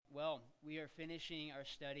We are finishing our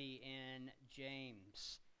study in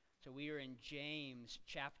James. So we are in James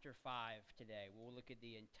chapter 5 today. We'll look at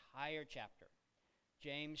the entire chapter.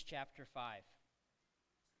 James chapter 5.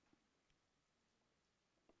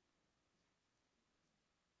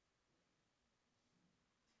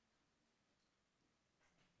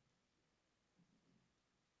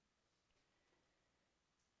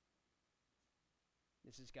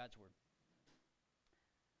 This is God's word.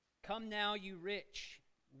 Come now, you rich,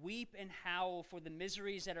 weep and howl for the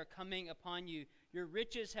miseries that are coming upon you. Your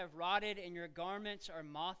riches have rotted, and your garments are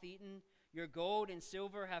moth-eaten. Your gold and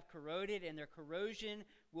silver have corroded, and their corrosion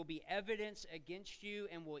will be evidence against you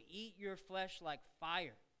and will eat your flesh like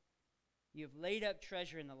fire. You have laid up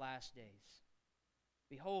treasure in the last days.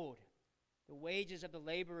 Behold, the wages of the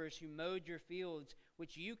laborers who mowed your fields,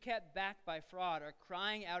 which you kept back by fraud, are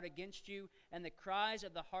crying out against you, and the cries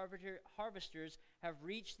of the harvesters have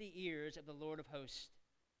reached the ears of the Lord of hosts.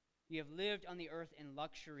 You have lived on the earth in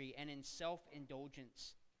luxury and in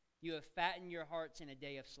self-indulgence. You have fattened your hearts in a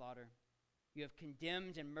day of slaughter. You have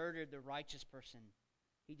condemned and murdered the righteous person.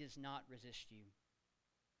 He does not resist you.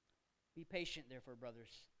 Be patient, therefore,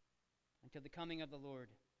 brothers, until the coming of the Lord.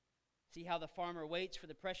 See how the farmer waits for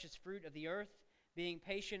the precious fruit of the earth, being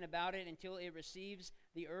patient about it until it receives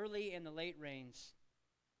the early and the late rains.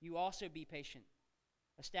 You also be patient.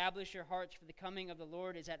 Establish your hearts, for the coming of the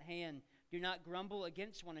Lord is at hand. Do not grumble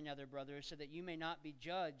against one another, brothers, so that you may not be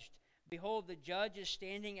judged. Behold, the judge is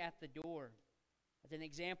standing at the door. As an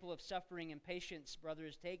example of suffering and patience,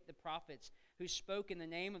 brothers, take the prophets who spoke in the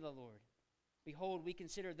name of the Lord. Behold, we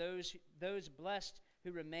consider those blessed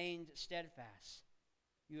who remained steadfast.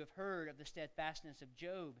 You have heard of the steadfastness of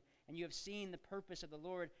Job, and you have seen the purpose of the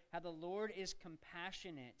Lord, how the Lord is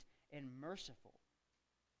compassionate and merciful.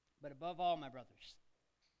 But above all, my brothers,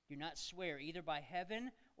 do not swear either by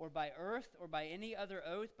heaven or by earth or by any other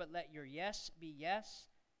oath, but let your yes be yes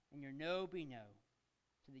and your no be no,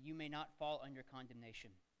 so that you may not fall under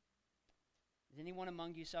condemnation. Is anyone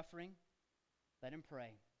among you suffering? Let him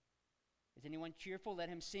pray. Is anyone cheerful? Let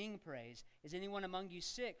him sing praise. Is anyone among you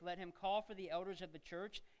sick? Let him call for the elders of the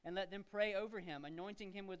church, and let them pray over him,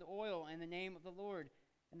 anointing him with oil in the name of the Lord.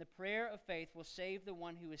 And the prayer of faith will save the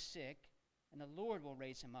one who is sick, and the Lord will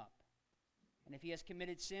raise him up. And if he has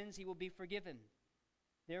committed sins, he will be forgiven.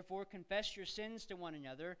 Therefore, confess your sins to one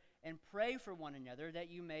another, and pray for one another, that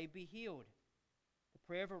you may be healed. The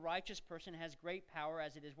prayer of a righteous person has great power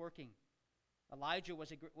as it is working. Elijah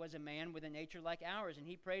was a man with a nature like ours, and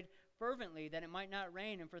he prayed fervently that it might not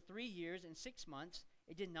rain, and for 3 years and 6 months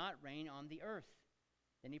it did not rain on the earth.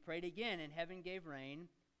 Then he prayed again, and heaven gave rain,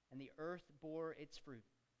 and the earth bore its fruit.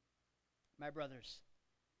 My brothers,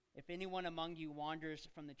 if anyone among you wanders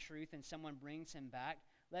from the truth and someone brings him back,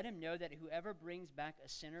 let him know that whoever brings back a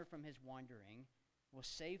sinner from his wandering will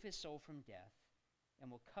save his soul from death and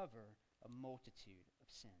will cover a multitude of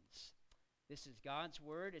sins. This is God's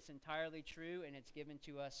word. It's entirely true, and it's given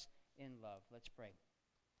to us in love. Let's pray.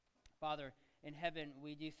 Father, in heaven,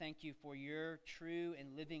 we do thank you for your true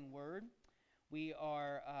and living word. We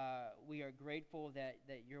are grateful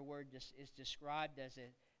that your word is described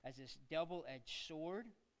as this double-edged sword,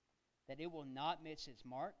 that it will not miss its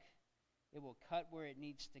mark. It will cut where it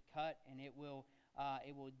needs to cut, and it will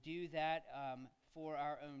do that for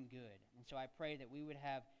our own good. And so I pray that we would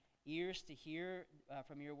have ears to hear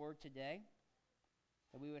from your word today,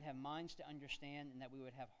 that we would have minds to understand, and that we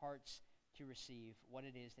would have hearts to receive what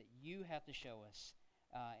it is that you have to show us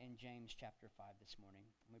in James chapter 5 this morning.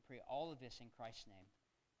 And we pray all of this in Christ's name.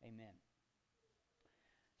 Amen.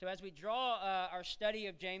 So as we draw our study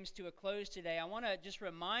of James to a close today, I want to just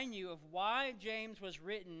remind you of why James was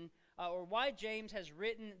written, or why James has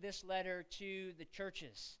written this letter to the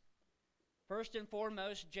churches. First and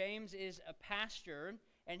foremost, James is a pastor,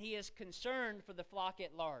 and he is concerned for the flock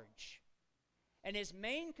at large. And his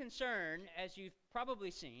main concern, as you've probably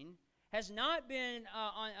seen, has not been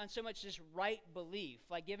on so much this right belief,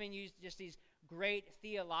 like giving you just these great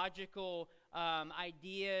theological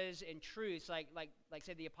ideas and truths, like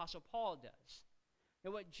say the Apostle Paul does.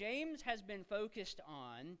 Now, what James has been focused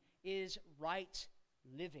on is right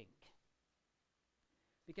living.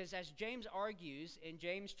 Because as James argues in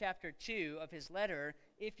James chapter 2 of his letter,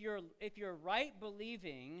 if your right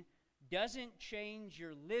believing doesn't change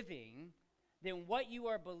your living, then what you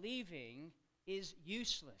are believing is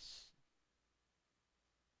useless.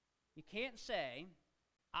 You can't say,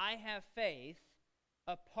 I have faith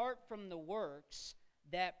apart from the works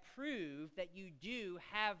that prove that you do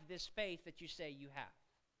have this faith that you say you have.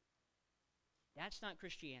 That's not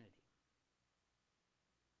Christianity.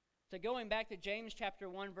 So going back to James chapter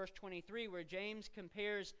 1, verse 23, where James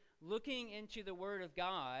compares looking into the Word of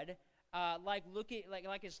God like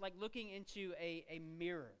it's like looking into a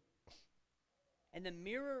mirror. And the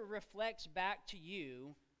mirror reflects back to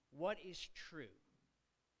you what is true.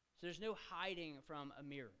 So there's no hiding from a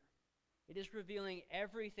mirror. It is revealing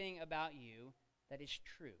everything about you that is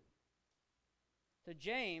true. So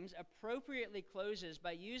James appropriately closes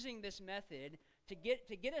by using this method to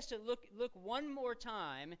get us to look one more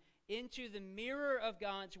time into the mirror of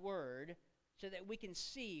God's word so that we can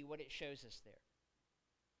see what it shows us there.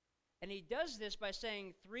 And he does this by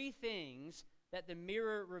saying three things that the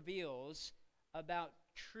mirror reveals about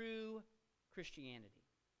true Christianity.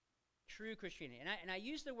 True Christianity. And I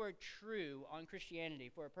use the word true on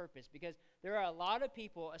Christianity for a purpose because there are a lot of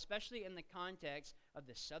people, especially in the context of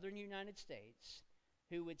the southern United States,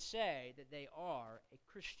 who would say that they are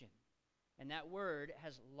a Christian. And that word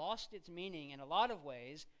has lost its meaning in a lot of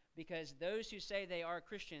ways because those who say they are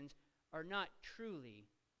Christians are not truly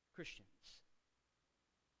Christians.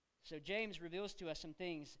 So James reveals to us some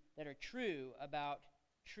things that are true about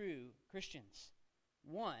true Christians.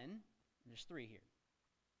 One, there's three here.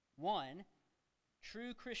 One,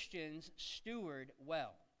 true Christians steward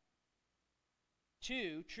well.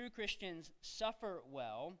 Two, true Christians suffer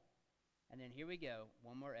well. And then here we go,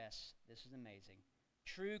 one more S. This is amazing.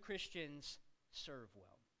 True Christians serve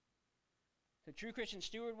well. So true Christians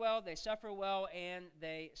steward well, they suffer well, and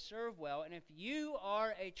they serve well. And if you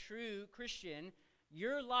are a true Christian,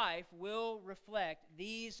 your life will reflect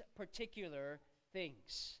these particular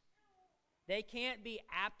things. They can't be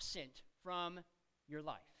absent from your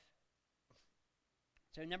life.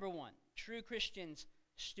 So number one, true Christians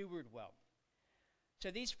steward well. So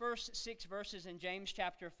these first 6 verses in James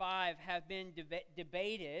chapter 5 have been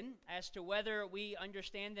debated as to whether we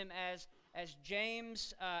understand them as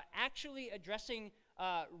James actually addressing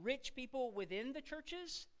rich people within the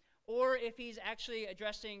churches, or if he's actually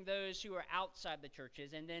addressing those who are outside the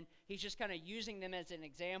churches, and then he's just kind of using them as an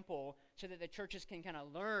example so that the churches can kind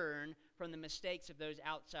of learn from the mistakes of those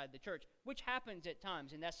outside the church, which happens at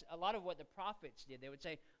times, and that's a lot of what the prophets did. They would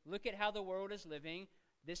say, look at how the world is living.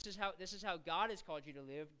 This is how God has called you to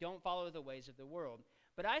live. Don't follow the ways of the world.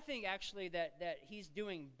 But I think actually that he's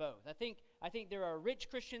doing both. I think there are rich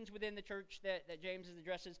Christians within the church that James is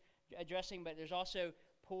addressing, but there's also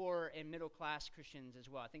poor and middle class Christians as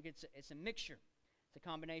well. I think it's a mixture. It's a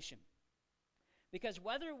combination. Because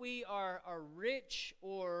whether we are rich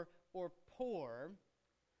or poor,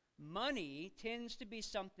 money tends to be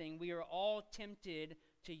something we are all tempted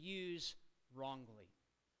to use wrongly.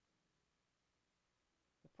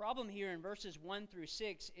 The problem here in verses 1 through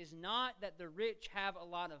 6 is not that the rich have a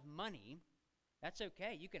lot of money. That's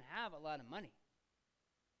okay. You can have a lot of money.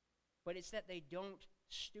 But it's that they don't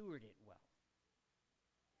steward it well.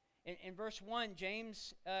 In verse 1,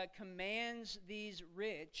 James commands these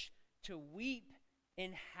rich to weep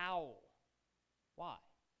and howl. Why?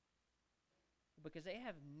 Because they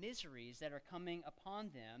have miseries that are coming upon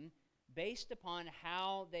them based upon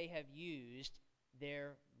how they have used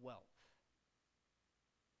their wealth.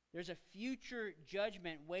 There's a future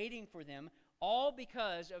judgment waiting for them, all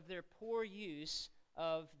because of their poor use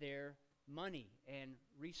of their money and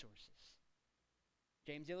resources.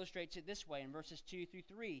 James illustrates it this way in verses 2 through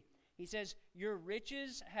 3. He says, your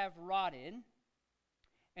riches have rotted,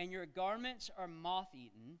 and your garments are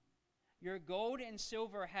moth-eaten. Your gold and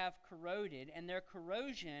silver have corroded, and their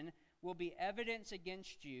corrosion will be evidence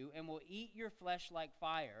against you and will eat your flesh like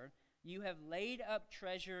fire. You have laid up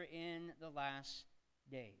treasure in the last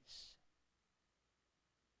days.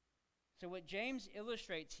 So what James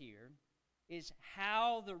illustrates here is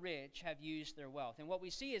how the rich have used their wealth. And what we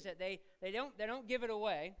see is that they don't give it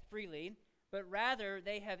away freely, but rather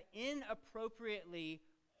they have inappropriately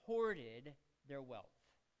hoarded their wealth.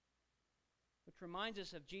 Which reminds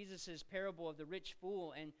us of Jesus' parable of the rich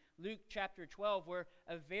fool in Luke chapter 12, where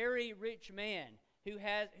a very rich man who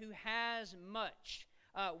has much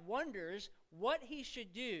wonders what he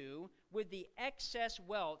should do with the excess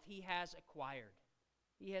wealth he has acquired.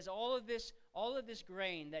 He has all of this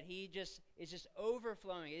grain that is just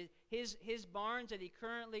overflowing. His barns that he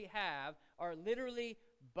currently have are literally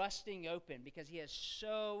busting open because he has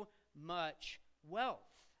so much wealth.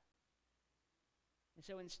 And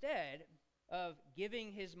so instead of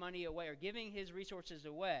giving his money away or giving his resources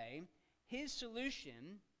away, his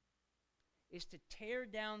solution is to tear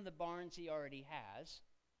down the barns he already has,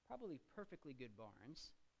 probably perfectly good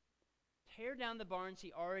barns, tear down the barns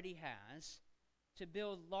he already has to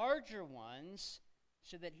build larger ones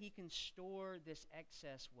so that he can store this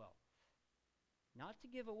excess wealth. Not to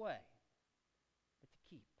give away, but to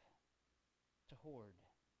keep, to hoard.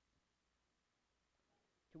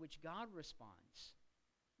 To which God responds.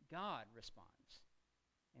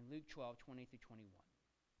 in Luke 12:20 through 21.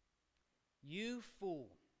 You fool,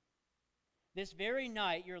 this very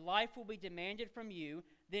night your life will be demanded from you.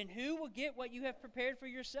 Then who will get what you have prepared for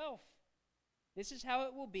yourself? This is how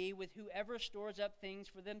it will be with whoever stores up things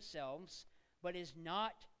for themselves, but is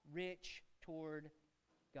not rich toward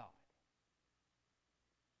God.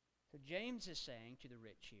 So James is saying to the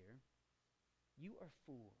rich here, you are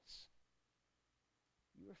fools.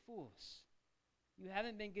 You are fools. You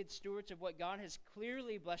haven't been good stewards of what God has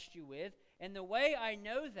clearly blessed you with. And the way I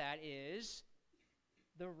know that is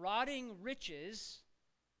the rotting riches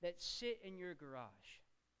that sit in your garage.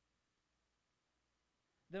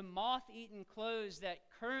 The moth-eaten clothes that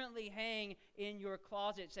currently hang in your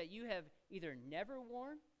closets that you have either never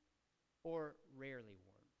worn or rarely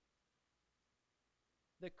worn.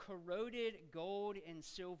 The corroded gold and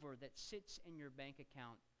silver that sits in your bank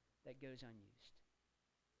account that goes unused.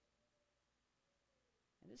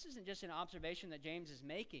 And this isn't just an observation that James is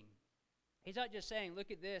making. He's not just saying,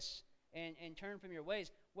 look at this and turn from your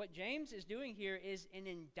ways. What James is doing here is an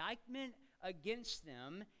indictment against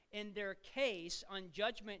them in their case on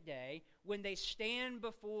Judgment Day when they stand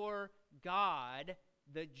before God,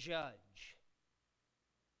 the judge.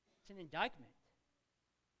 It's an indictment.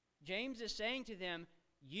 James is saying to them,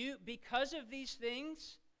 you, because of these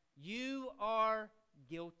things, you are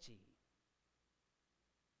guilty.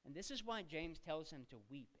 And this is why James tells them to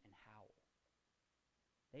weep and howl.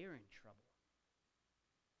 They are in trouble.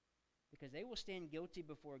 Because they will stand guilty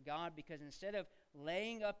before God, because instead of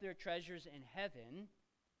laying up their treasures in heaven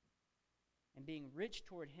and being rich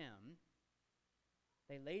toward Him,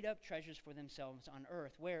 they laid up treasures for themselves on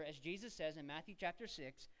earth, where, as Jesus says in Matthew chapter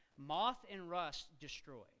 6, moth and rust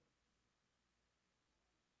destroy.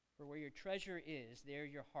 For where your treasure is, there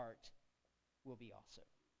your heart will be also.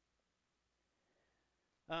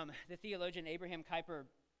 The theologian Abraham Kuyper,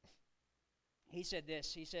 he said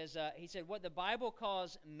this. He said, what the Bible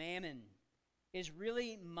calls mammon is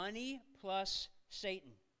really money plus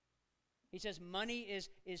Satan. He says money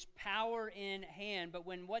is power in hand, but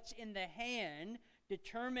when what's in the hand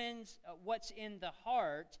determines what's in the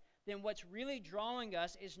heart, then what's really drawing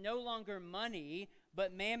us is no longer money,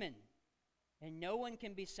 but mammon. And no one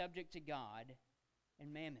can be subject to God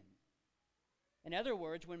and mammon. In other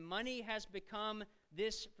words, when money has become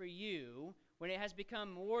this for you, when it has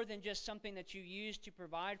become more than just something that you use to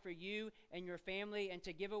provide for you and your family and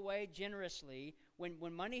to give away generously,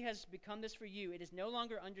 when money has become this for you, it is no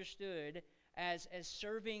longer understood as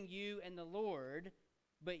serving you and the Lord,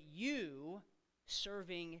 but you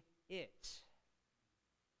serving it.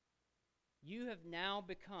 You have now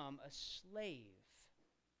become a slave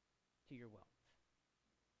to your wealth,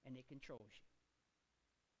 and it controls you.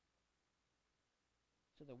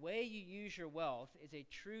 So the way you use your wealth is a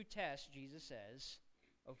true test, Jesus says,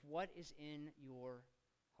 of what is in your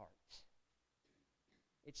heart.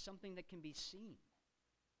 It's something that can be seen.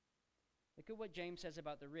 Look at what James says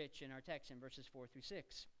about the rich in our text in verses 4 through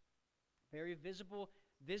 6. Very visible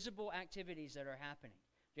activities that are happening.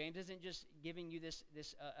 James isn't just giving you this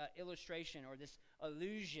illustration or this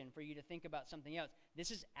illusion for you to think about something else.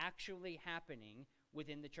 This is actually happening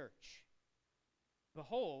within the church.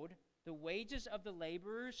 Behold, the wages of the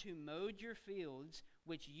laborers who mowed your fields,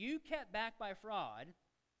 which you kept back by fraud,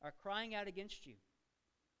 are crying out against you.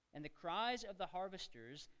 And the cries of the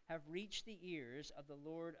harvesters have reached the ears of the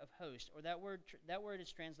Lord of hosts. Or that word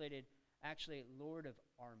is translated, actually, Lord of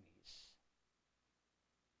armies.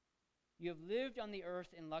 You have lived on the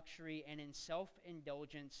earth in luxury and in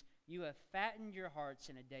self-indulgence. You have fattened your hearts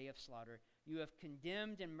in a day of slaughter. You have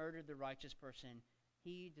condemned and murdered the righteous person.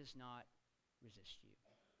 He does not resist you.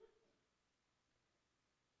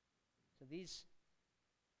 So these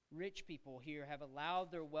rich people here have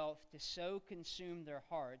allowed their wealth to so consume their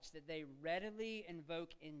hearts that they readily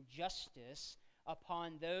invoke injustice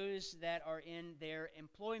upon those that are in their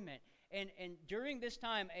employment. And during this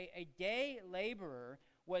time, a day laborer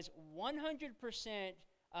was 100%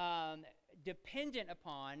 dependent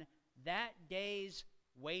upon that day's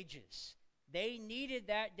wages. They needed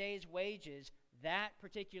that day's wages that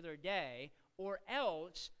particular day, or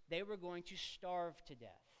else they were going to starve to death,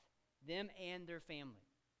 them and their family.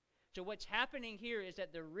 So what's happening here is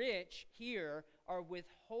that the rich here are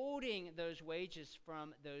withholding those wages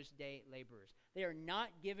from those day laborers. They are not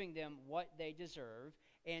giving them what they deserve.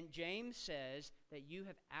 And James says that you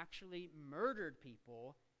have actually murdered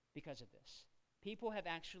people because of this. People have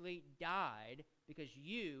actually died because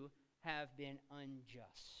you have been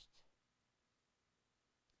unjust.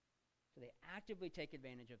 So they actively take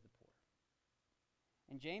advantage of the poor.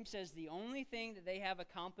 And James says the only thing that they have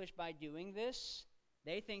accomplished by doing this,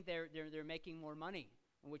 they think they're making more money,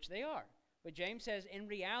 in which they are. But James says, in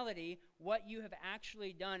reality, what you have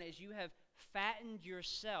actually done is you have fattened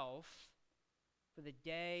yourself for the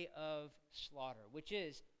day of slaughter, which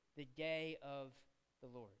is the day of the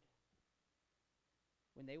Lord,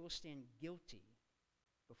 when they will stand guilty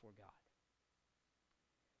before God.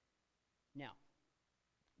 Now,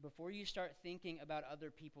 before you start thinking about other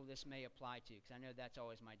people this may apply to, because I know that's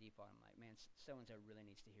always my default. I'm like, man, so-and-so really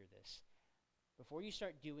needs to hear this. Before you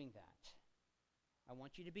start doing that, I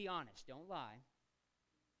want you to be honest, don't lie,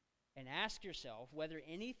 and ask yourself whether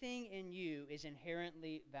anything in you is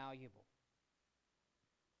inherently valuable.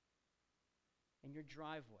 In your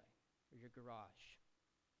driveway or your garage,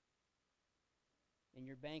 in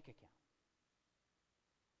your bank account,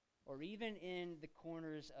 or even in the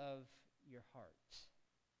corners of your heart.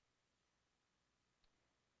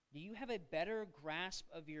 Do you have a better grasp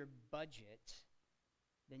of your budget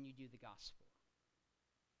than you do the gospel?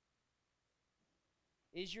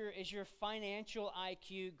 Is your financial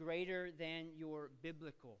IQ greater than your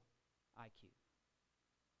biblical IQ?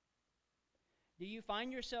 Do you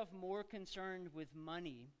find yourself more concerned with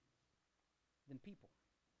money than people?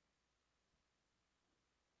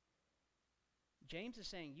 James is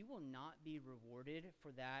saying you will not be rewarded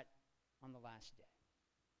for that on the last day.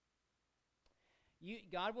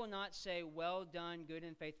 God will not say, well done, good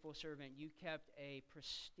and faithful servant, you kept a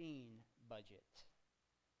pristine budget.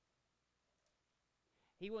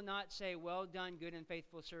 He will not say, well done, good and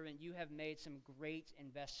faithful servant, you have made some great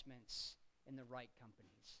investments in the right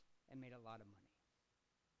companies and made a lot of money.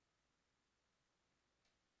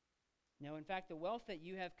 No, in fact, the wealth that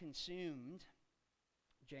you have consumed,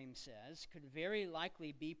 James says, could very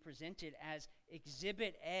likely be presented as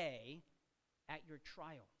Exhibit A at your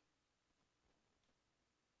trial.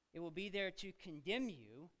 It will be there to condemn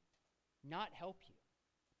you, not help you.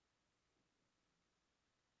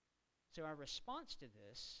 So our response to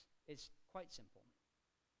this is quite simple.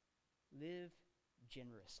 Live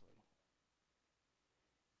generously.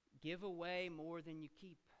 Give away more than you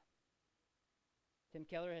keep. Tim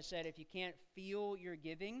Keller has said if you can't feel your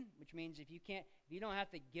giving, which means if you don't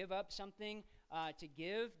have to give up something to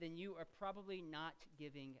give, then you are probably not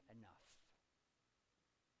giving enough.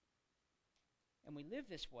 And we live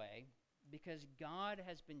this way because God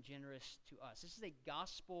has been generous to us. This is a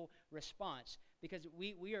gospel response because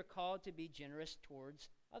we are called to be generous towards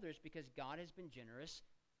others because God has been generous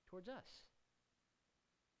towards us.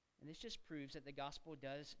 And this just proves that the gospel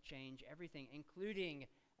does change everything, including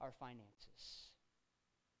our finances.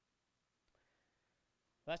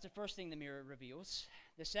 Well, that's the first thing the mirror reveals.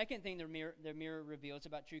 The second thing the mirror reveals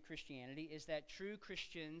about true Christianity is that true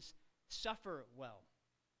Christians suffer well.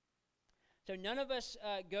 So none of us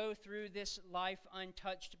go through this life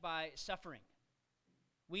untouched by suffering.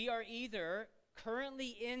 We are either currently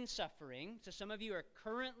in suffering, so some of you are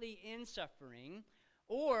currently in suffering,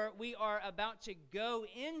 or we are about to go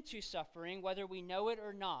into suffering, whether we know it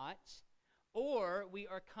or not, or we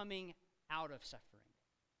are coming out of suffering.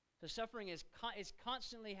 So suffering is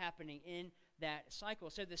constantly happening in that cycle.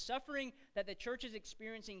 So the suffering that the church is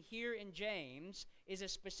experiencing here in James is a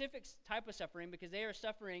specific type of suffering because they are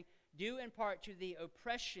suffering due in part to the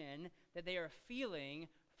oppression that they are feeling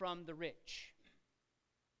from the rich.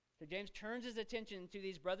 So James turns his attention to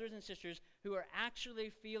these brothers and sisters who are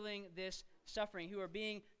actually feeling this suffering, who are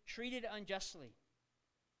being treated unjustly.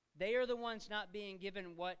 They are the ones not being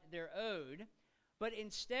given what they're owed, but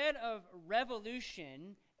instead of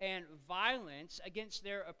revolution and violence against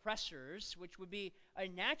their oppressors, which would be a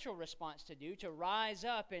natural response to do, to rise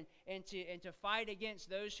up and to fight against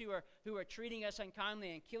those who are treating us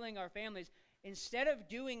unkindly and killing our families, instead of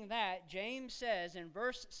doing that, James says in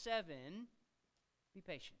verse 7, be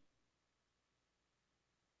patient.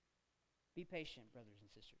 Be patient, brothers and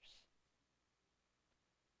sisters.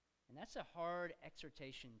 And that's a hard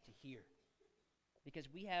exhortation to hear because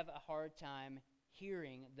we have a hard time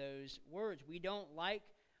hearing those words. We don't like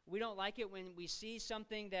it when we see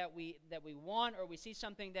something that we want, or we see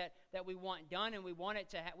something that we want done, and we wanted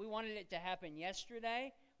it to happen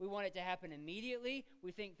yesterday. We want it to happen immediately.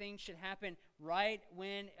 We think things should happen right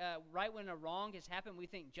when a wrong has happened. We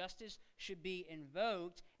think justice should be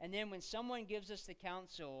invoked, and then when someone gives us the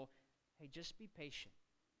counsel, hey, just be patient.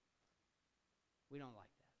 We don't like that.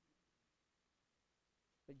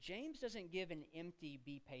 But James doesn't give an empty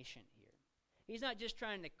be patient here. He's not just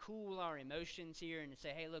trying to cool our emotions here and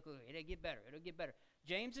say, hey, look, it'll get better. It'll get better.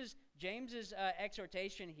 James's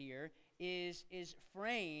exhortation here is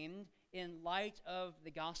framed in light of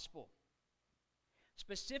the gospel.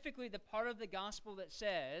 Specifically, the part of the gospel that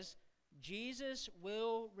says, Jesus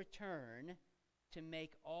will return to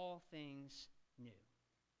make all things new.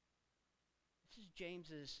 This is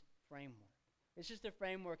James's framework. This is the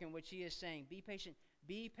framework in which he is saying, be patient.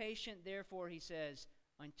 Be patient, therefore, he says,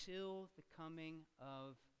 until the coming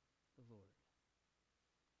of the Lord.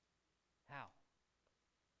 How?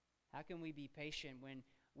 How can we be patient when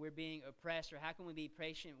we're being oppressed? Or how can we be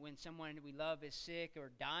patient when someone we love is sick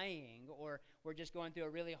or dying, or we're just going through a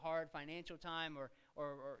really hard financial time or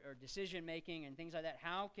decision making and things like that?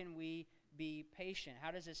 How can we be patient?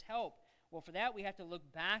 How does this help? Well, for that, we have to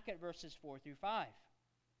look back at verses 4 through 5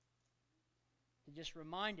 to just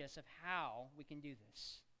remind us of how we can do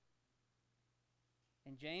this.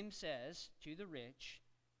 And James says to the rich,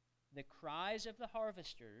 the cries of the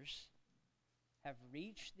harvesters have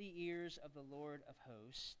reached the ears of the Lord of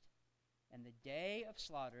hosts, and the day of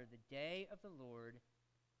slaughter, the day of the Lord,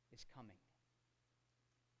 is coming.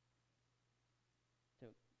 So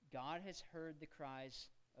God has heard the cries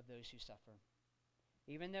of those who suffer.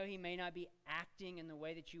 Even though he may not be acting in the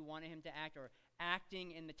way that you wanted him to act, or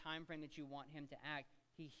acting in the time frame that you want him to act,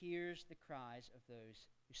 he hears the cries of those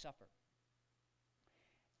who suffer.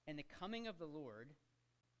 And the coming of the Lord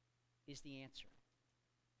is the answer.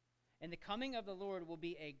 And the coming of the Lord will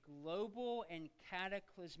be a global and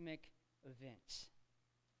cataclysmic event,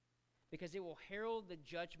 because it will herald the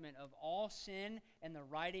judgment of all sin and the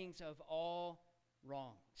rightings of all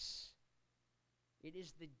wrongs. It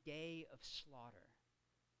is the day of slaughter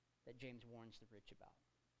that James warns the rich about.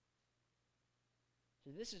 So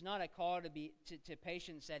this is not a call to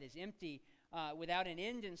patience that is empty, without an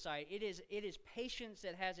end in sight. It is patience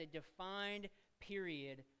that has a defined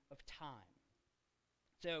period of time.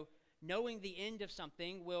 So knowing the end of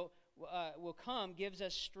something will come gives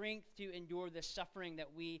us strength to endure the suffering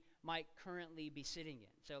that we might currently be sitting in.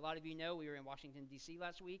 So a lot of you know we were in Washington, D.C.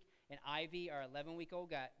 last week, and Ivy, our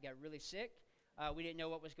 11-week-old, got really sick. We didn't know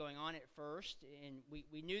what was going on at first, and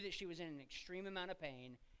we knew that she was in an extreme amount of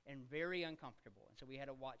pain and very uncomfortable, and so we had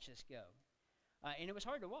to watch this go. And it was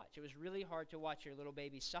hard to watch. It was really hard to watch your little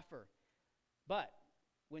baby suffer. But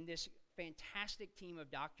when this fantastic team of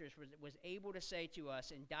doctors was able to say to us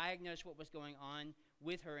and diagnose what was going on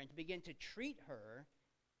with her and to begin to treat her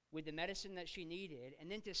with the medicine that she needed, and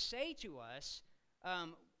then to say to us,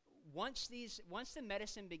 once the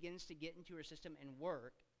medicine begins to get into her system and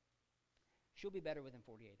work, she'll be better within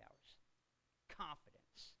 48 hours.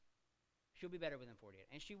 Confidence. She'll be better within 48 hours.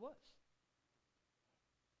 And she was.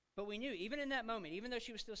 But we knew, even in that moment, even though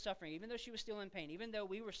she was still suffering, even though she was still in pain, even though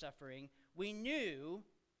we were suffering, we knew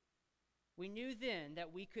then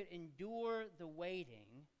that we could endure the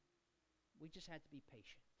waiting. We just had to be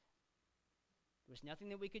patient. There was nothing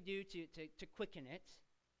that we could do to quicken it.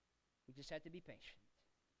 We just had to be patient.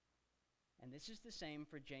 And this is the same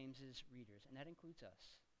for James's readers, and that includes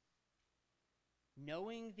us.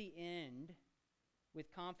 Knowing the end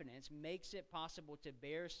with confidence makes it possible to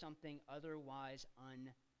bear something otherwise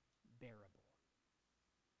unbearable.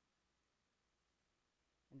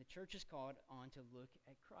 And the church is called on to look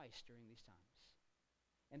at Christ during these times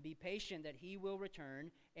and be patient that he will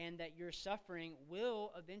return and that your suffering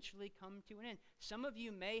will eventually come to an end. Some of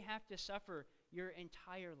you may have to suffer your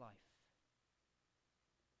entire life,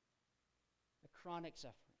 a chronic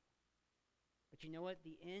suffering. But you know what?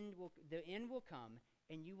 The end will come,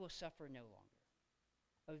 and you will suffer no longer.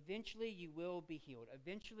 Eventually, you will be healed.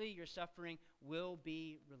 Eventually, your suffering will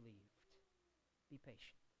be relieved. Be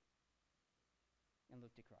patient and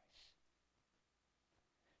look to Christ.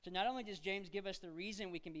 So not only does James give us the reason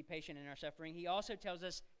we can be patient in our suffering, he also tells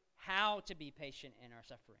us how to be patient in our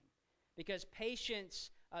suffering. Because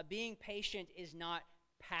being patient is not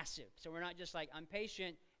passive. So we're not just like, I'm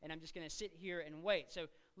patient, and I'm just going to sit here and wait. So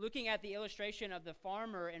looking at the illustration of the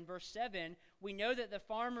farmer in verse 7, we know that the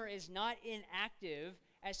farmer is not inactive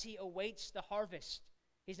as he awaits the harvest.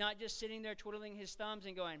 He's not just sitting there twiddling his thumbs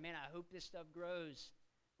and going, man, I hope this stuff grows.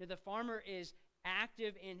 No, the farmer is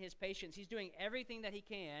active in his patience. He's doing everything that he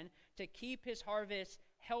can to keep his harvest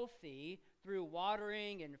healthy through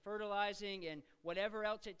watering and fertilizing and whatever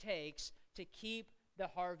else it takes to keep the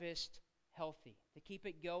harvest healthy, to keep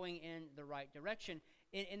it going in the right direction.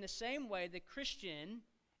 In the same way, the Christian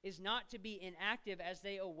is not to be inactive as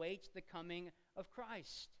they await the coming of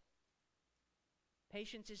Christ.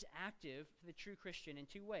 Patience is active for the true Christian in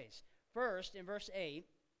two ways. First, in verse 8,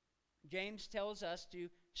 James tells us to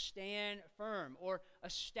stand firm or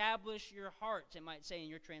establish your hearts, it might say in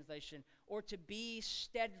your translation, or to be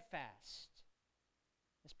steadfast.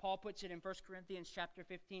 As Paul puts it in 1 Corinthians chapter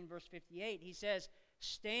 15, verse 58, he says,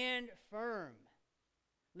 stand firm.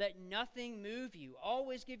 Let nothing move you.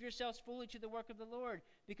 Always give yourselves fully to the work of the Lord,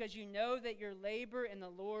 because you know that your labor in the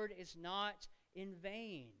Lord is not in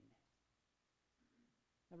vain.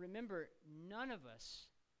 Now remember, none of us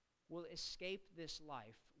will escape this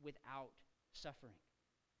life without suffering.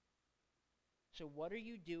 So what are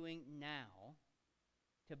you doing now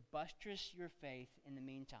to buttress your faith in the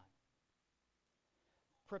meantime?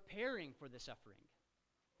 Preparing for the suffering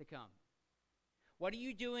to come. What are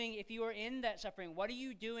you doing if you are in that suffering? What are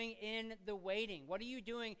you doing in the waiting? What are you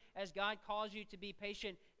doing as God calls you to be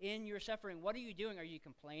patient in your suffering? What are you doing? Are you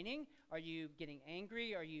complaining? Are you getting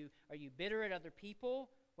angry? Are you bitter at other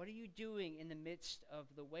people? What are you doing in the midst of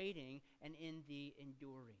the waiting and in the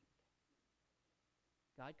enduring?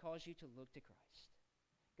 God calls you to look to Christ.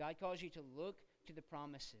 God calls you to look to the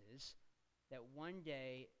promises that one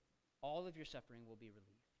day all of your suffering will be relieved.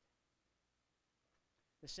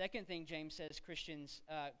 The second thing James says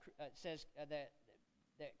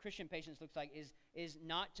that Christian patience looks like is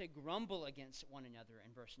not to grumble against one another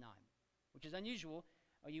in verse 9, which is unusual.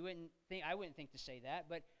 I wouldn't think to say that,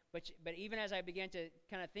 but even as I began to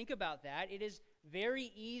kind of think about that, it is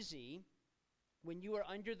very easy when you are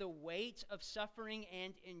under the weight of suffering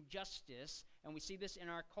and injustice, and we see this in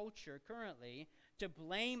our culture currently, to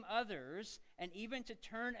blame others and even to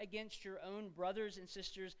turn against your own brothers and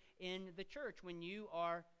sisters in the church when you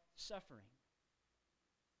are suffering.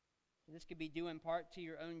 This could be due in part to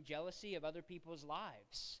your own jealousy of other people's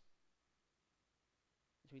lives.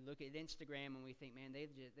 As we look at Instagram and we think, man,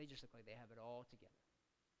 they just look like they have it all together.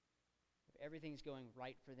 If everything's going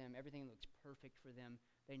right for them, everything looks perfect for them,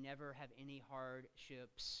 they never have any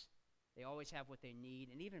hardships, they always have what they need,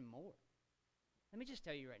 and even more. Let me just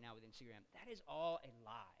tell you right now with Instagram, that is all a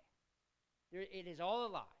lie. It is all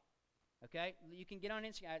a lie, okay? You can get on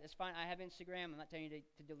Instagram. It's fine. I have Instagram. I'm not telling you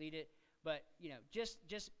to delete it, but,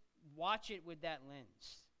 just watch it with that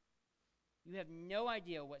lens. You have no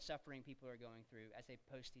idea what suffering people are going through as they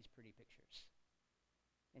post these pretty pictures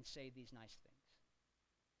and say these nice things.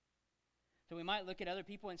 So we might look at other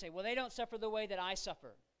people and say, well, they don't suffer the way that I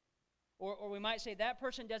suffer. Or we might say, that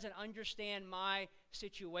person doesn't understand my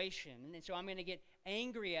situation, and so I'm going to get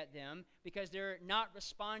angry at them because they're not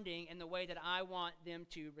responding in the way that I want them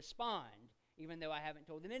to respond, even though I haven't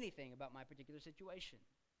told them anything about my particular situation.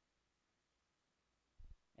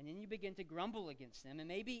 And then you begin to grumble against them, and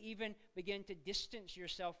maybe even begin to distance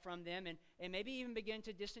yourself from them, and maybe even begin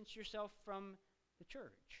to distance yourself from the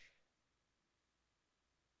church.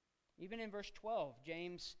 Even in verse 12,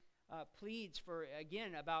 James pleads for,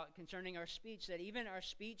 again, about concerning our speech, that even our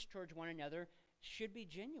speech towards one another should be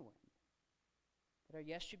genuine. That our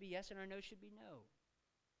yes should be yes and our no should be no.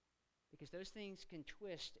 Because those things can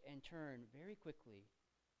twist and turn very quickly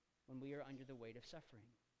when we are under the weight of suffering.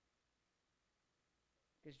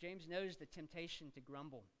 Because James knows the temptation to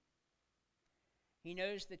grumble. He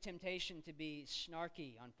knows the temptation to be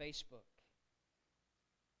snarky on Facebook.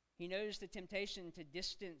 He knows the temptation to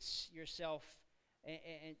distance yourself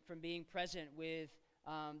and from being present with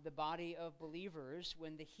the body of believers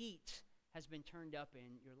when the heat has been turned up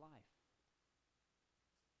in your life.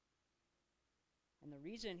 And the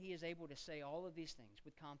reason he is able to say all of these things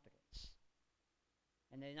with confidence,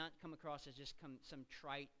 and they not come across as just some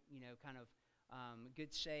trite, kind of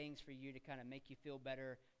good sayings for you to kind of make you feel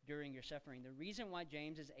better during your suffering. The reason why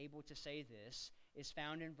James is able to say this is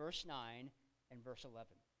found in verse 9 and verse 11.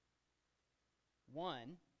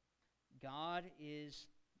 1, God is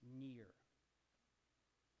near.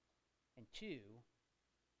 And 2,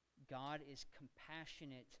 God is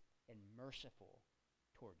compassionate and merciful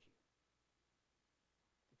toward you.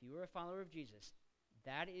 If you are a follower of Jesus,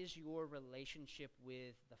 that is your relationship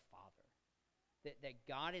with the Father. That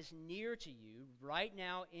God is near to you right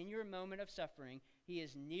now in your moment of suffering. He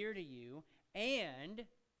is near to you. And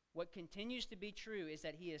what continues to be true is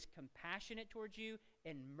that he is compassionate towards you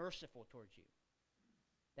and merciful towards you.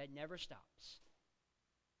 That never stops.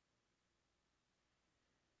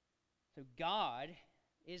 So God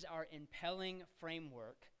is our impelling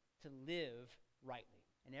framework to live rightly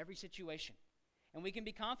in every situation. And we can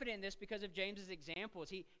be confident in this because of James's examples.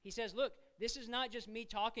 He says, look, this is not just me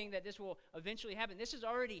talking that this will eventually happen. This has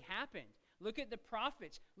already happened. Look at the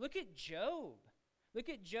prophets. Look at Job. Look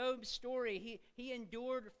at Job's story. He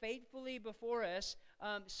endured faithfully before us,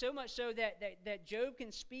 so much so that Job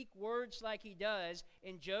can speak words like he does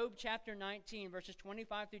in Job chapter 19, verses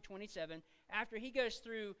 25 through 27, after he goes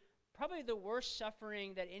through probably the worst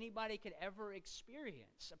suffering that anybody could ever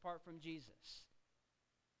experience apart from Jesus.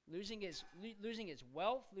 Losing his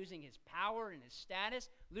wealth, losing his power and his status,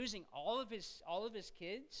 losing all of his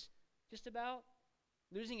kids, just about,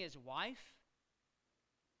 losing his wife.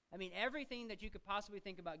 I mean, everything that you could possibly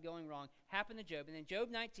think about going wrong happened to Job. And then Job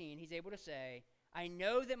 19, he's able to say, I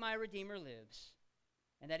know that my Redeemer lives,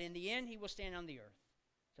 and that in the end he will stand on the earth.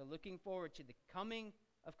 So looking forward to the coming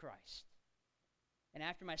of Christ. And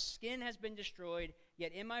after my skin has been destroyed,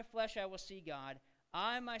 yet in my flesh I will see God.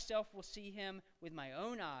 I myself will see him with my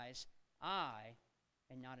own eyes, I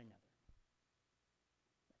and not another.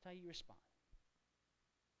 That's how you respond.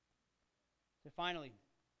 So finally,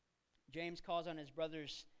 James calls on his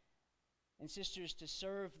brothers and sisters to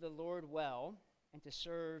serve the Lord well and to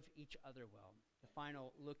serve each other well. The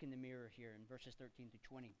final look in the mirror here in verses 13 through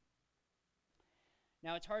 20.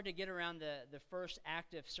 Now, it's hard to get around the first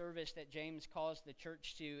act of service that James calls the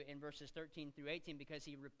church to in verses 13 through 18 because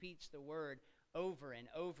he repeats the word over and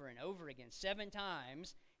over and over again. 7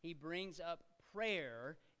 times he brings up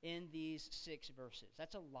prayer in these 6 verses.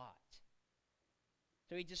 That's a lot.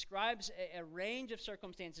 So he describes a range of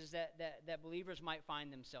circumstances that believers might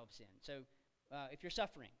find themselves in. So if you're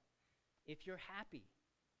suffering, if you're happy,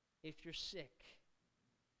 if you're sick,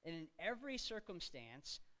 and in every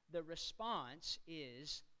circumstance, the response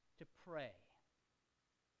is to pray.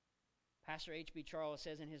 Pastor H.B. Charles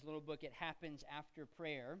says in his little book, It Happens After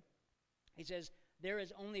Prayer, he says, there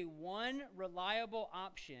is only one reliable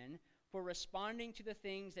option for responding to the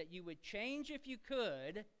things that you would change if you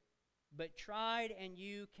could, but tried and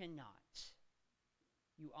you cannot.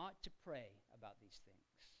 You ought to pray about these things.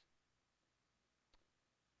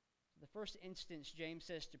 The first instance James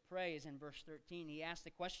says to pray is in verse 13. He asks the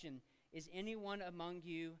question, is anyone among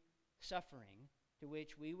you suffering? To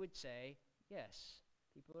which we would say, yes,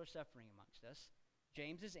 people are suffering amongst us.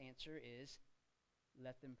 James's answer is,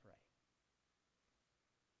 let them pray.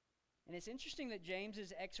 And it's interesting that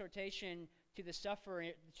James's exhortation to the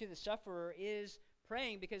sufferer is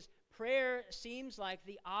praying, because prayer seems like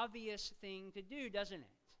the obvious thing to do, doesn't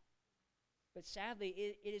it? But sadly,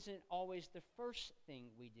 it isn't always the first thing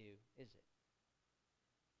we do, is it?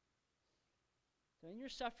 So in your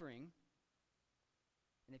suffering,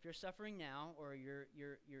 and if you're suffering now, or you're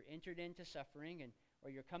entered into suffering, or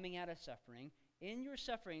you're coming out of suffering, in your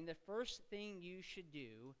suffering, the first thing you should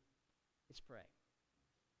do is pray.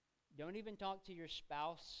 Don't even talk to your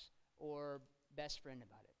spouse or best friend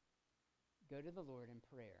about it. Go to the Lord in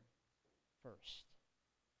prayer first.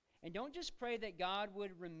 And don't just pray that God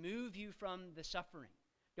would remove you from the suffering.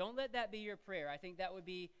 Don't let that be your prayer. I think that would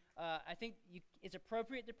be, it's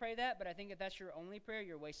appropriate to pray that, but I think if that's your only prayer,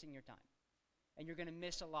 you're wasting your time. And you're going to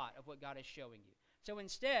miss a lot of what God is showing you. So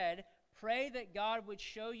instead, pray that God would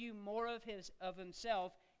show you more of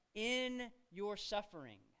himself in your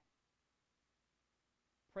suffering.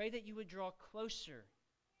 Pray that you would draw closer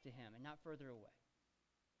to him and not further away.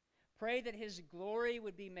 Pray that his glory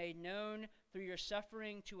would be made known through your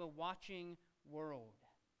suffering to a watching world.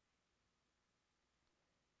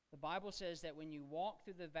 The Bible says that when you walk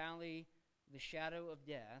through the valley, the shadow of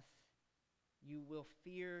death, you will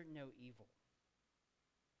fear no evil.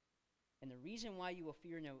 And the reason why you will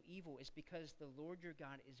fear no evil is because the Lord your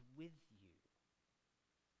God is with you.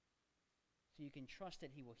 So you can trust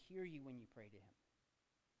that he will hear you when you pray to him.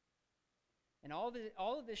 And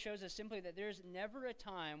all of this shows us simply that there's never a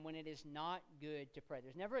time when it is not good to pray.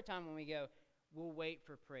 There's never a time when we go, we'll wait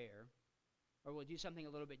for prayer, or we'll do something a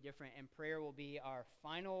little bit different, and prayer will be our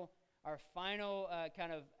final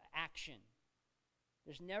kind of action.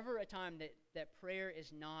 There's never a time that prayer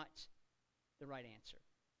is not the right answer.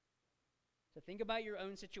 So think about your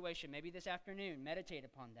own situation. Maybe this afternoon, meditate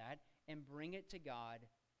upon that, and bring it to God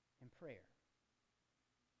in prayer.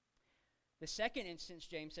 The second instance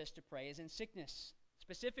James says to pray is in sickness.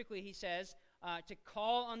 Specifically, he says to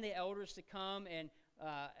call on the elders to come and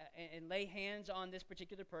lay hands on this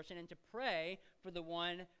particular person and to pray for the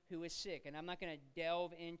one who is sick. And I'm not going to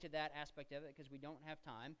delve into that aspect of it because we don't have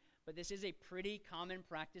time, but this is a pretty common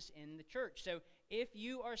practice in the church. So if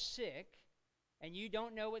you are sick and you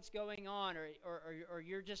don't know what's going on, or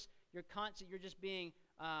you're just being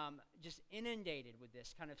just inundated with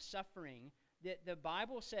this kind of suffering, the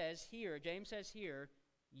Bible says here, James says here,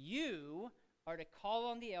 you are to call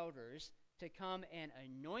on the elders to come and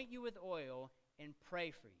anoint you with oil and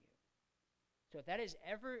pray for you. So if that is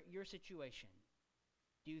ever your situation,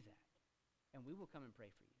 do that, and we will come and pray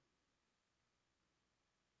for you.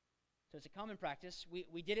 So it's a common practice.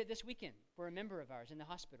 We did it this weekend for a member of ours in the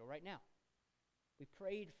hospital right now. We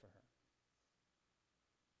prayed for her.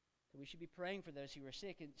 So we should be praying for those who are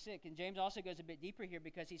sick. And James also goes a bit deeper here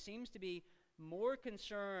because he seems to be more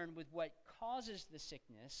concerned with what causes the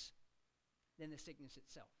sickness than the sickness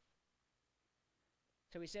itself.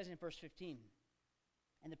 So he says in verse 15,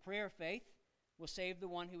 and the prayer of faith will save the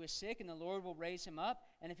one who is sick, and the Lord will raise him up,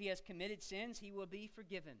 and if he has committed sins, he will be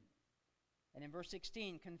forgiven. And in verse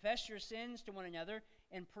 16, confess your sins to one another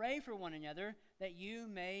and pray for one another that you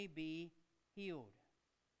may be healed.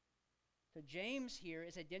 So James here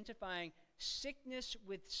is identifying sickness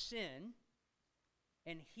with sin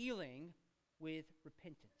and healing with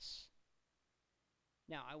repentance.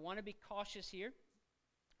 Now, I want to be cautious here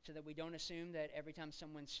so that we don't assume that every time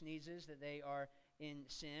someone sneezes that they are in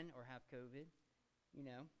sin or have COVID, you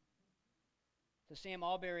know. So Sam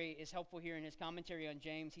Alberry is helpful here in his commentary on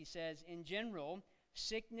James. He says, in general,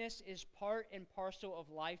 sickness is part and parcel of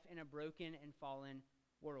life in a broken and fallen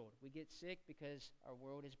world. We get sick because our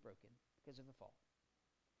world is broken because of the fall.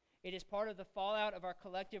 It is part of the fallout of our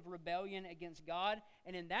collective rebellion against God,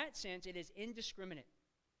 and in that sense, it is indiscriminate.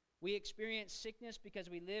 We experience sickness because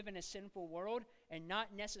we live in a sinful world and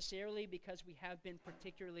not necessarily because we have been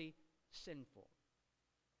particularly sinful.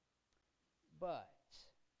 But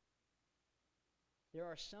there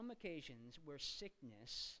are some occasions where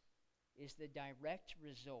sickness is the direct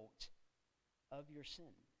result of your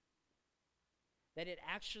sin. That it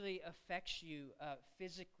actually affects you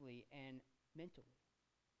physically and mentally.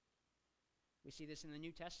 We see this in the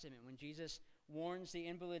New Testament when Jesus warns the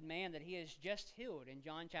invalid man that he has just healed. In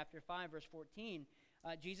John chapter 5, verse 14,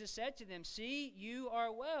 Jesus said to them, "See, you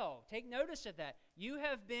are well." Take notice of that. You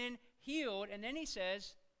have been healed. And then he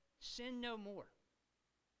says, "Sin no more,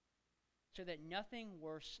 so that nothing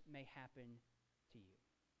worse may happen to you."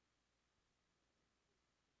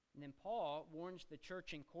 And then Paul warns the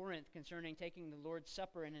church in Corinth concerning taking the Lord's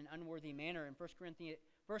Supper in an unworthy manner. In 1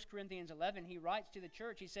 Corinthians 11, he writes to the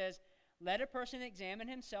church, he says, "Let a person examine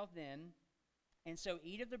himself then, and so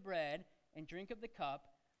eat of the bread and drink of the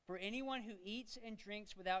cup. For anyone who eats and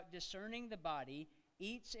drinks without discerning the body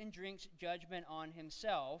eats and drinks judgment on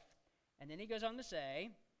himself." And then he goes on to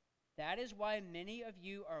say, "That is why many of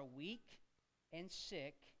you are weak and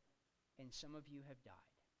sick, and some of you have died.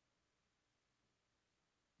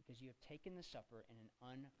 Because you have taken the supper in an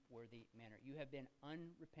unworthy manner. You have been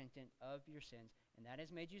unrepentant of your sins, and that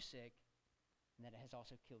has made you sick, and that has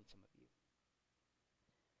also killed some of you."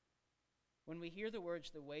 When we hear the words,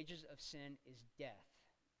 "the wages of sin is death,"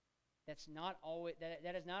 that does not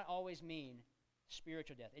always mean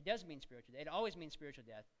spiritual death. It does mean spiritual death. It always means spiritual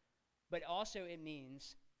death, but also it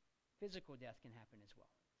means physical death can happen as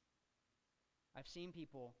well. I've seen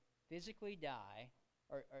people physically die,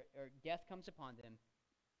 or death comes upon them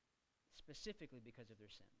specifically because of their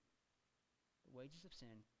sin. The wages of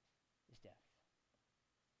sin is death.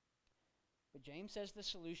 But James says the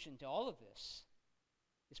solution to all of this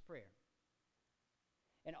is prayer.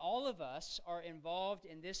 And all of us are involved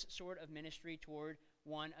in this sort of ministry toward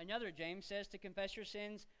one another. James says to confess your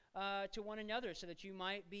sins to one another so that you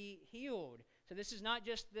might be healed. So this is not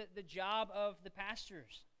just the job of the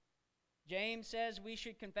pastors. James says we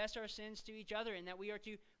should confess our sins to each other and that we are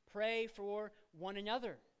to pray for one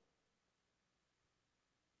another.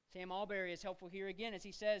 Sam Alberry is helpful here again as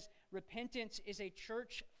he says, repentance is a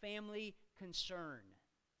church family concern.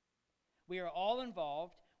 We are all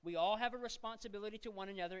involved. We all have a responsibility to one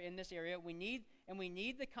another in this area. We need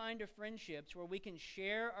the kind of friendships where we can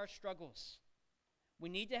share our struggles. We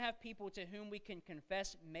need to have people to whom we can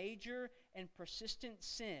confess major and persistent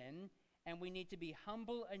sin, and we need to be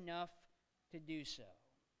humble enough to do so.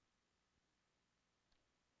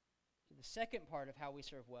 So the second part of how we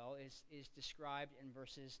serve well is described in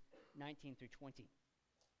verses 19 through 20.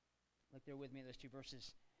 Look there with me at those two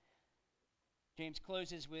verses. James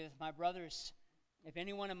closes with, "My brothers, if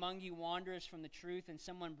anyone among you wanders from the truth and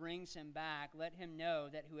someone brings him back, let him know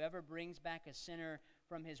that whoever brings back a sinner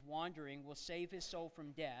from his wandering will save his soul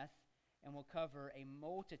from death and will cover a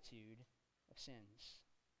multitude of sins."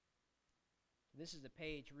 This is a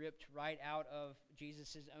page ripped right out of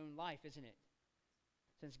Jesus' own life, isn't it?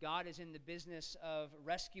 Since God is in the business of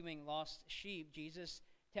rescuing lost sheep, Jesus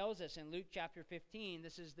tells us in Luke chapter 15,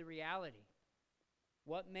 this is the reality.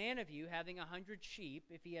 "What man of you, having 100 sheep,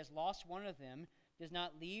 if he has lost one of them, does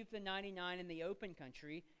not leave the 99 in the open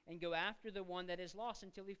country and go after the one that is lost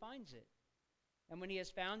until he finds it? And when he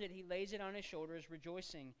has found it, he lays it on his shoulders,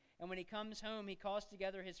 rejoicing. And when he comes home, he calls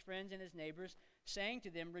together his friends and his neighbors, saying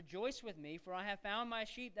to them, 'Rejoice with me, for I have found my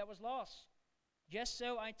sheep that was lost.' Just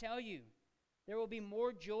so I tell you, there will be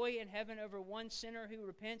more joy in heaven over one sinner who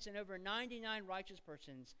repents and over 99 righteous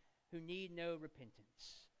persons who need no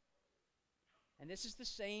repentance." And this is the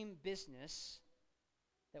same business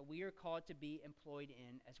that we are called to be employed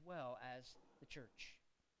in as well as the church.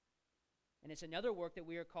 And it's another work that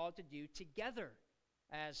we are called to do together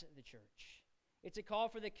as the church. It's a call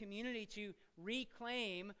for the community to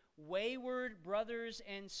reclaim wayward brothers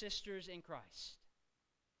and sisters in Christ.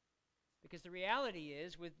 Because the reality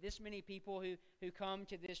is, with this many people who come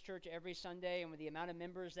to this church every Sunday and with the amount of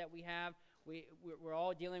members that we have, we're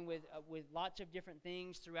all dealing with lots of different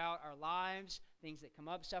things throughout our lives, things that come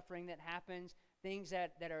up, suffering that happens, things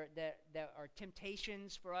that are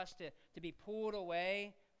temptations for us to be pulled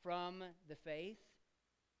away from the faith,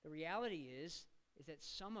 the reality is that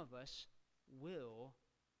some of us will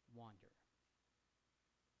wander.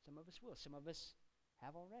 Some of us will. Some of us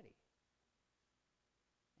have already.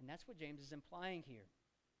 And that's what James is implying here.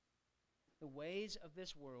 The ways of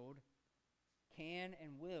this world can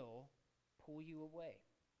and will pull you away.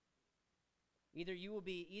 Either you will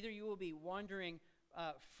be wandering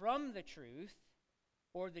from the truth,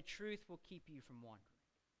 or the truth will keep you from wandering.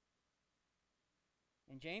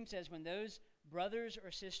 And James says when those brothers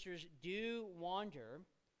or sisters do wander,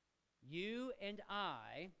 you and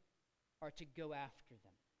I are to go after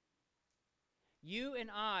them. You and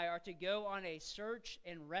I are to go on a search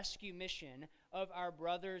and rescue mission of our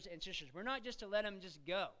brothers and sisters. We're not just to let them just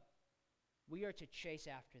go. We are to chase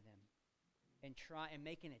after them and try and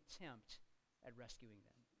make an attempt at rescuing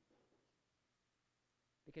them.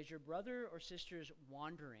 Because your brother or sister's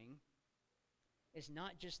wandering is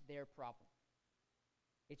not just their problem.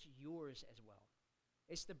 It's yours as well.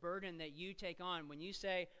 It's the burden that you take on. When you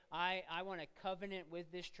say, I want to covenant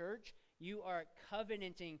with this church, you are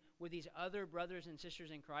covenanting with these other brothers and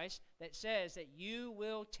sisters in Christ that says that you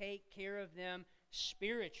will take care of them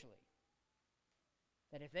spiritually.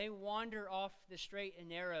 That if they wander off the straight and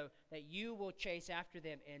narrow, that you will chase after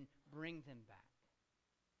them and bring them back.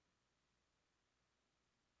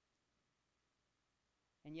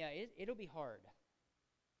 And yeah, it'll be hard.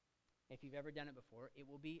 If you've ever done it before, it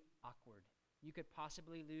will be awkward. You could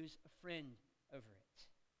possibly lose a friend over it.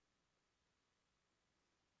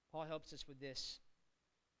 Paul helps us with this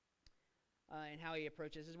and how he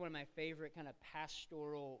approaches. This is one of my favorite kind of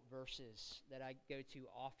pastoral verses that I go to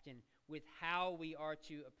often with how we are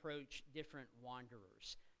to approach different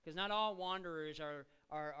wanderers. Because not all wanderers are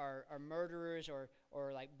murderers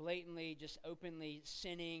or like blatantly just openly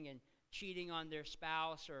sinning and cheating on their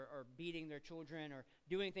spouse or beating their children or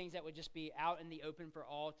doing things that would just be out in the open for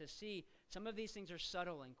all to see. Some of these things are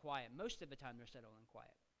subtle and quiet. Most of the time they're subtle and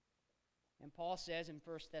quiet. And Paul says in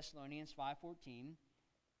 1 Thessalonians 5:14,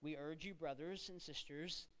 we urge you, brothers and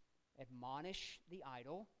sisters, admonish the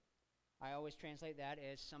idle. I always translate that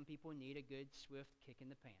as some people need a good, swift kick in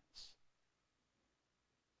the pants.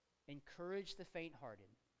 Encourage the faint-hearted.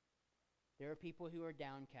 There are people who are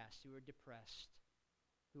downcast, who are depressed,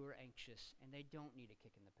 who are anxious, and they don't need a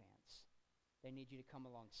kick in the pants. They need you to come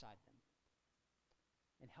alongside them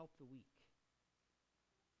and help the weak.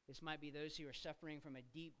 This might be those who are suffering from a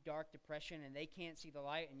deep, dark depression and they can't see the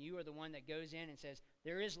light, and you are the one that goes in and says,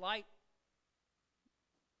 there is light.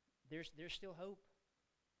 There's still hope.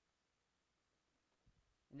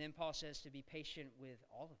 And then Paul says to be patient with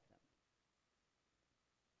all of them.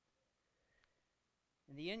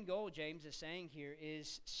 And the end goal, James is saying here,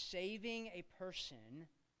 is saving a person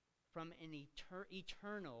from an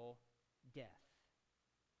eternal death.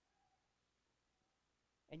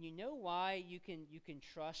 And you know why you can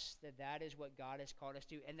trust that is what God has called us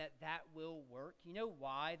to and that will work? You know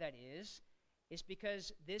why that is? It's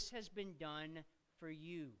because this has been done for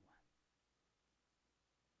you.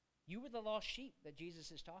 You were the lost sheep that Jesus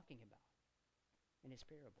is talking about in his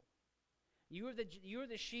parable. You are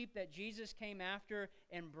the sheep that Jesus came after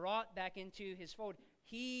and brought back into his fold.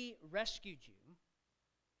 He rescued you,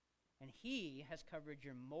 and he has covered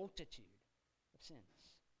your multitude of sins.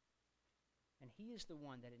 And he is the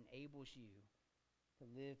one that enables you to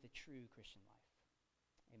live the true Christian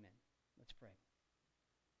life. Amen. Let's pray.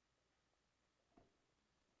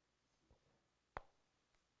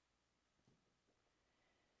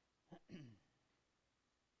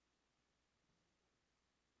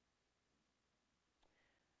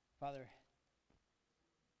 Father,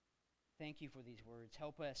 thank you for these words.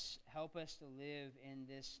 Help us to live in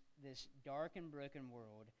this dark and broken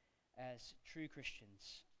world as true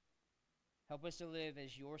Christians. Help us to live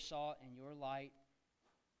as your salt and your light.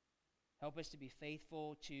 Help us to be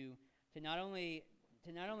faithful to not only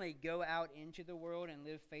go out into the world and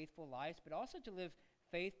live faithful lives, but also to live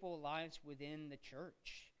faithful lives within the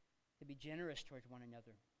church, to be generous towards one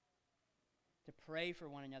another, to pray for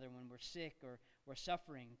one another when we're sick or we're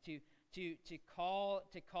suffering, to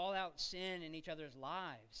call out sin in each other's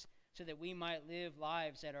lives so that we might live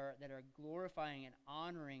lives that are glorifying and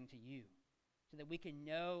honoring to you, so that we can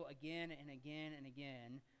know again and again and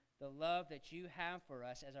again the love that you have for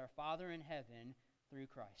us as our Father in heaven through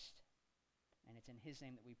Christ. And it's in his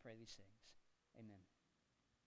name that we pray these things. Amen.